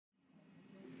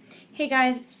Hey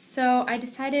guys, so I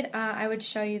decided I would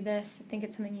show you this. I think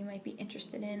it's something you might be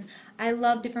interested in. I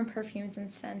love different perfumes and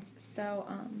scents, so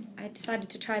I decided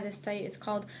to try this site. It's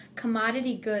called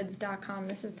commoditygoods.com.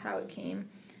 This is how it came.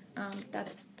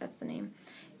 That's the name.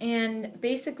 And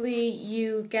basically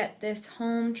you get this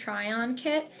home try-on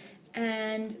kit,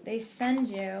 and they send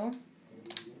you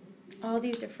all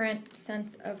these different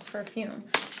scents of perfume.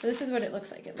 So this is what it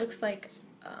looks like. It looks like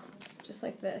just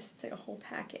like this. It's like a whole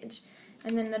package.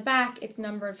 And then in the back, it's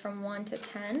numbered from 1 to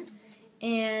 10.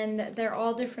 And they're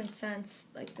all different scents.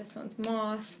 Like this one's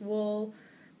moss, wool,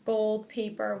 gold,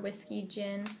 paper, whiskey,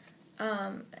 gin.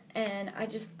 And I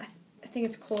think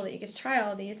it's cool that you get to try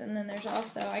all these. And then there's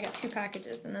also, I got 2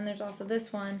 packages. And then there's also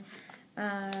this one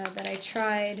that I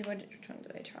tried. Which one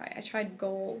did I try? I tried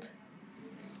gold.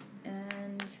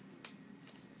 And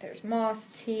there's moss,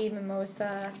 tea,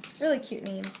 mimosa. Really cute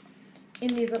names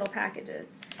in these little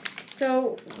packages.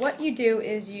 So what you do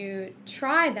is you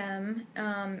try them,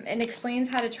 and explains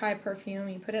how to try perfume.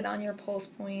 You put it on your pulse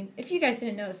point. If you guys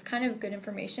didn't know, it's kind of good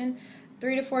information.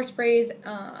 3 to 4 sprays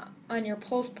on your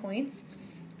pulse points,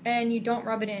 and you don't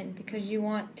rub it in because you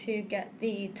want to get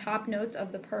the top notes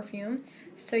of the perfume.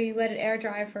 So you let it air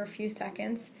dry for a few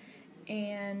seconds,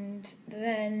 and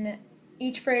then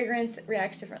each fragrance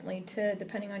reacts differently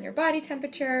depending on your body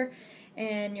temperature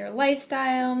and your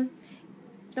lifestyle.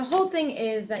 The whole thing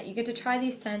is that you get to try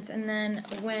these scents, and then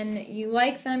when you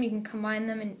like them, you can combine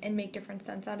them and make different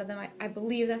scents out of them. I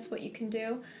believe that's what you can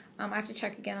do. I have to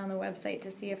check again on the website to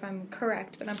see if I'm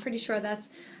correct, but I'm pretty sure that's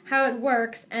how it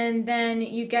works. And then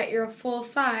you get your full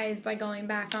size by going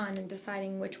back on and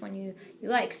deciding which one you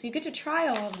like. So you get to try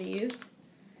all of these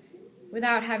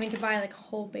without having to buy like a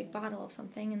whole big bottle of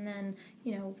something, and then,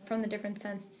 you know, from the different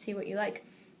scents, see what you like.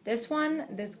 This one,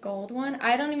 this gold one,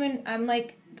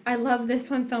 I love this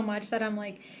one so much that I'm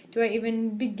like, do I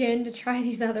even begin to try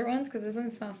these other ones? Because this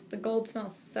one the gold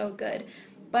smells so good.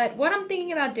 But what I'm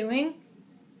thinking about doing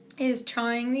is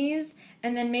trying these,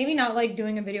 and then maybe not like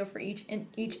doing a video for each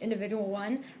individual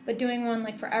one, but doing one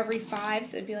like for every 5,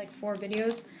 so it'd be like 4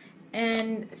 videos,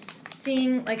 and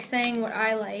saying what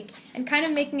I like, and kind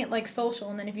of making it like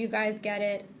social. And then if you guys get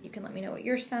it, you can let me know what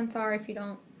your scents are. If you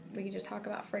don't, we could just talk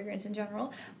about fragrance in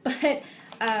general. But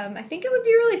I think it would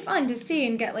be really fun to see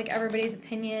and get like everybody's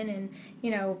opinion. And you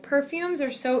know, perfumes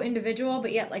are so individual,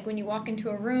 but yet like when you walk into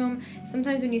a room,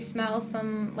 sometimes when you smell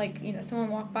someone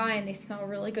walk by and they smell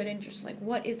really good, and you're just like,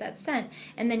 what is that scent?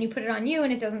 And then you put it on you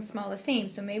and it doesn't smell the same.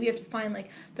 So maybe you have to find like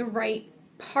the right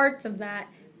parts of that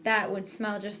would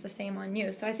smell just the same on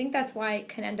you. So I think that's why it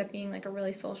can end up being like a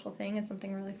really social thing and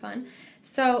something really fun.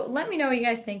 So let me know what you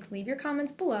guys think. Leave your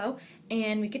comments below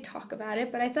and we could talk about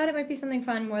it. But I thought it might be something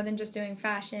fun more than just doing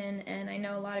fashion, and I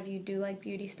know a lot of you do like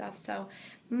beauty stuff, so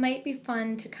it might be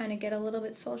fun to kind of get a little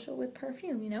bit social with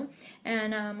perfume, you know?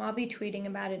 And I'll be tweeting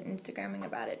about it and Instagramming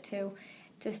about it too,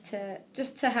 just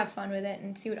to have fun with it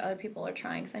and see what other people are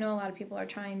trying, because I know a lot of people are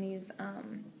trying these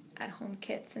at-home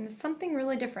kits, and it's something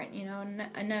really different, you know,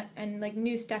 and like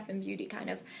new step in beauty kind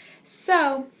of.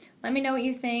 So let me know what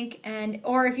you think,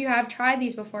 or if you have tried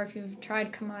these before, if you've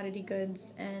tried Commodity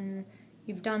Goods and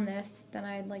you've done this, then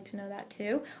I'd like to know that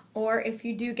too. Or if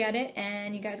you do get it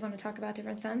and you guys want to talk about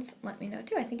different scents, let me know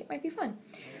too. I think it might be fun.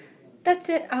 That's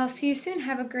it. I'll see you soon.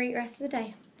 Have a great rest of the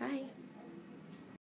day. Bye.